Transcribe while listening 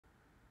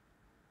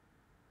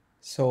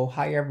So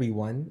hi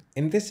everyone.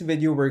 In this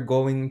video, we're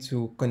going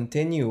to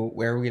continue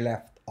where we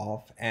left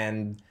off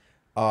and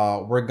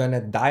we're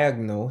gonna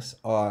diagnose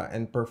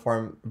and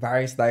perform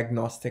various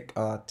diagnostic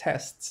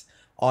tests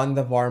on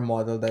the VAR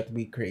model that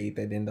we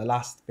created in the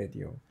last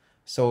video.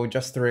 So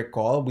just to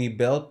recall, we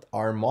built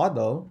our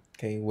model,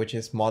 okay, which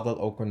is model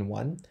Ocon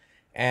 1,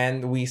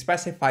 and we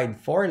specified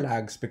 4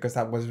 lags because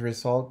that was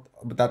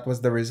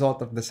the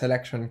result of the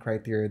selection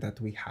criteria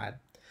that we had.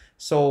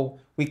 So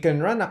we can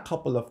run a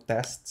couple of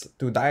tests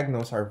to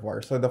diagnose our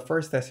VAR. So the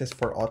first test is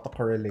for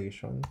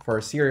autocorrelation,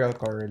 for serial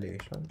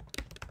correlation.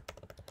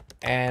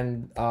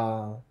 And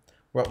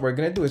what we're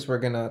going to do is we're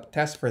going to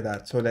test for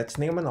that. So let's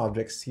name an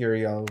object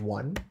serial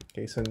 1.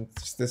 Okay, so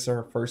this is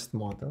our first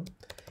model.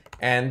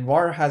 And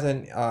R has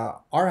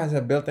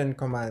a built-in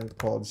command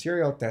called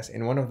serial test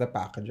in one of the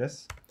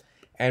packages.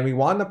 And we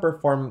want to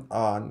perform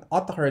an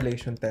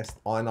autocorrelation test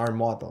on our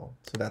model.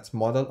 So that's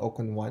model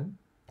Ocon 1.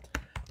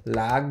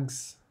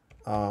 Lags,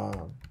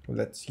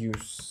 let's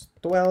use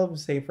 12,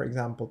 say for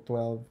example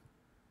 12,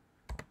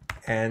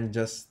 and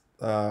just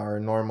our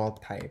normal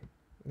type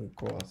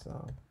equals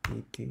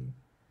pt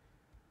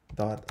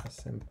dot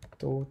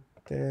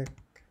asymptotic,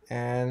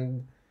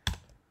 and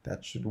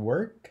that should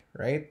work,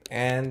 right?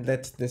 And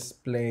let's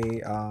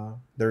display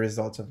the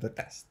results of the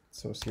test.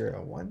 So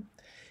serial 1.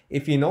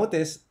 If you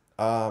notice,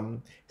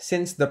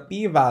 since the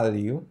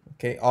p-value,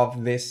 okay,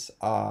 of this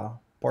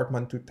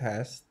Portman 2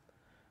 test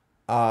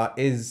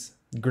is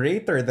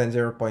greater than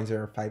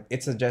 0.05,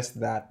 it suggests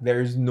that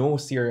there's no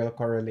serial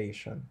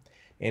correlation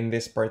in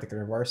this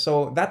particular VAR.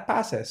 So that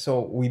passes.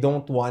 So we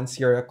don't want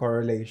serial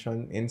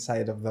correlation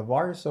inside of the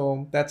VAR,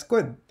 so that's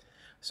good.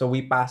 So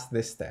we passed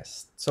this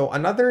test. So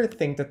another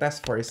thing to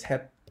test for is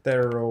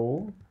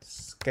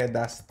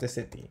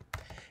heteroscedasticity.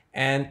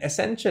 And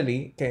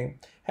essentially, okay,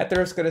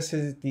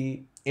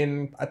 heteroscedasticity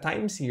in a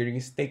time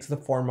series takes the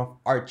form of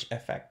arch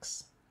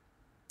effects.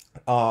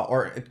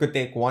 Or it could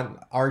take one,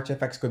 arch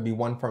effects could be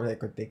one form that it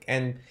could take.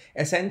 And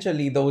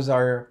essentially, those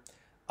are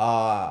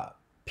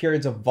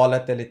periods of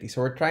volatility. So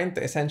we're trying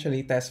to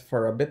essentially test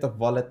for a bit of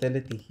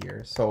volatility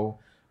here. So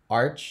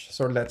arch,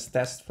 so let's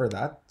test for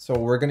that. So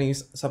we're going to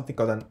use something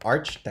called an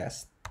arch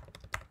test.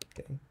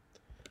 Okay.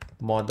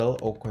 Model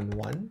Ocon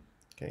 1.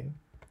 Okay.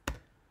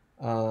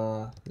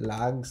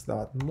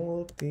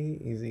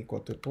 Lags.multi is equal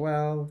to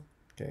 12.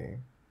 Okay.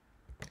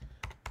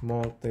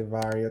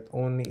 Multivariate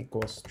only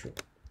equals true.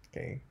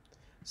 Okay.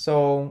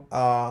 So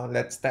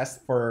let's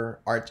test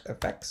for arch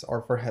effects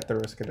or for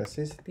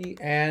heteroscedasticity,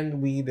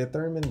 and we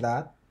determine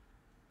that,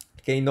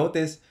 okay,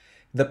 notice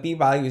the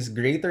p-value is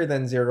greater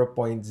than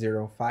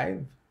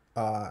 0.05.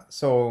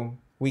 So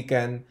we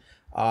can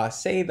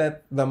say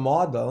that the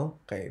model,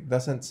 okay,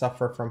 doesn't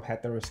suffer from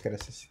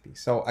heteroscedasticity.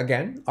 So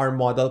again, our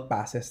model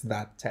passes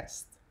that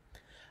test.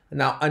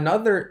 Now,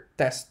 another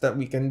test that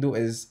we can do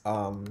is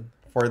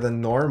for the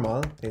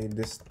normal, okay,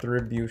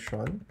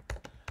 distribution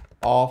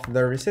of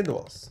the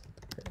residuals.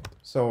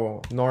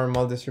 So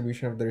normal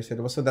distribution of the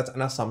residuals. So that's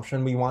an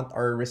assumption. We want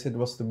our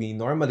residuals to be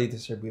normally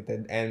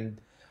distributed.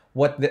 And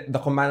what the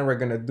command we're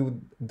going to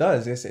do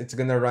does is it's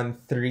going to run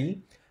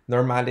 3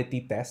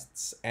 normality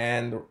tests.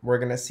 And we're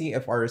going to see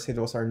if our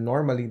residuals are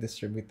normally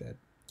distributed.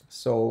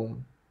 So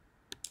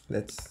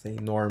let's say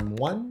norm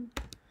 1.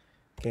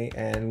 Okay,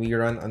 and we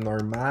run a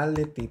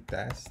normality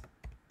test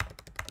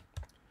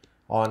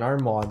on our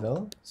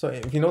model. So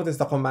if you notice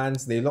the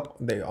commands, they look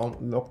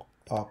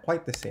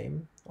quite the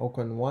same.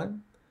 Ocon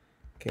 1.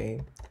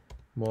 Okay,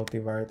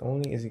 multivariate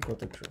only is equal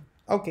to true.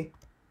 Okay,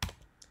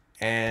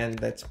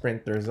 and let's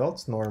print the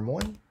results, norm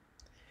 1.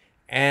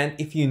 And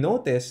if you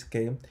notice,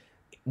 okay,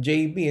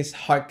 JB is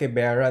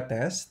Harkebera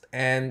test,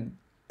 and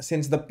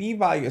since the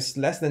p-value is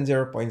less than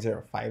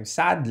 0.05,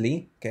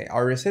 sadly, okay,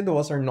 our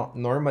residuals are not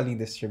normally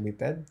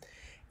distributed,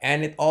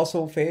 and it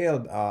also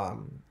failed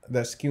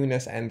the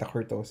skewness and the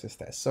kurtosis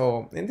test.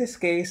 So in this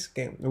case,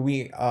 okay,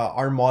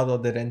 our model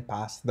didn't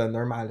pass the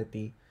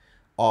normality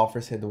of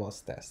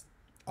residuals test.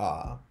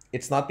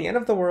 It's not the end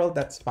of the world,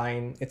 that's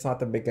fine. It's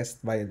not the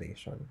biggest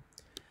violation.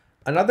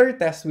 Another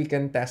test we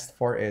can test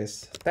for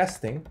is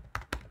testing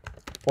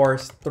for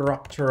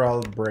structural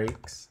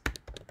breaks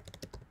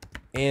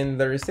in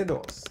the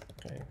residuals.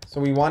 Okay, so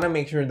we want to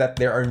make sure that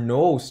there are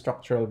no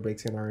structural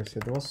breaks in our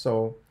residuals.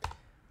 So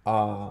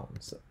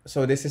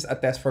this is a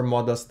test for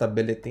model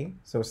stability.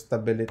 So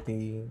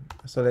stability,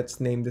 so let's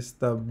name this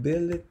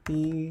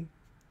stability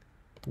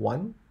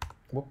 1.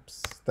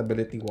 Whoops,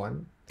 stability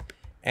 1.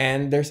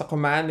 And there's a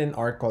command in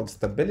R called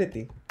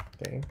stability,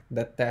 okay,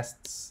 that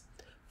tests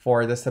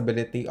for the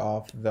stability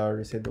of the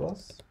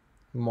residuals.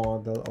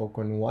 Model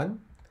Ocon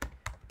 1.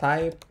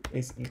 Type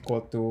is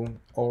equal to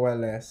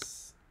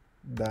OLS-kusum,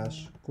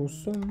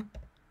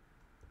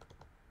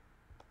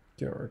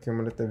 or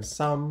cumulative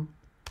sum.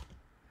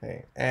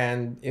 Okay,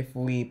 and if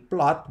we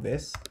plot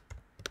this,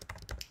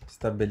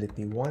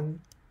 stability 1,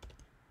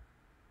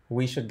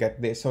 we should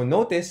get this. So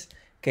notice,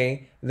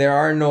 okay, there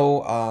are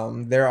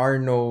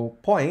no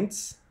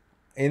points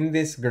in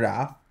this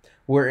graph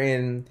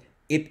wherein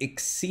it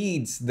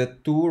exceeds the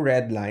two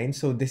red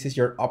lines, so this is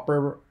your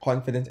upper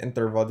confidence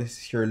interval, this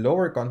is your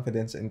lower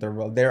confidence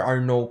interval, there are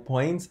no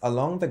points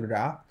along the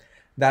graph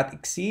that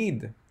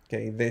exceed,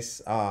 okay, this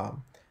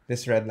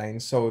red line,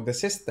 so the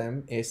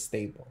system is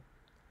stable.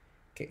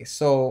 Okay,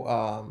 so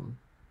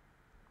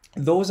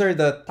those are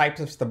the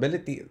types of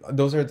stability,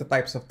 those are the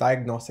types of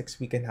diagnostics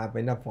we can have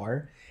in a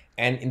VAR.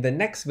 And in the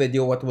next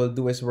video, what we'll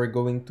do is we're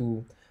going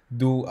to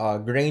do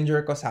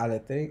Granger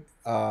causality,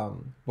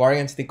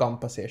 variance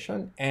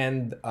decomposition,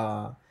 and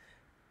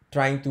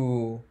trying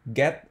to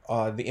get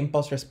the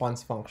impulse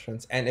response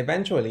functions. And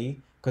eventually,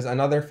 because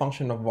another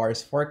function of VAR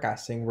is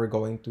forecasting, we're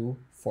going to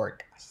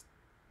forecast.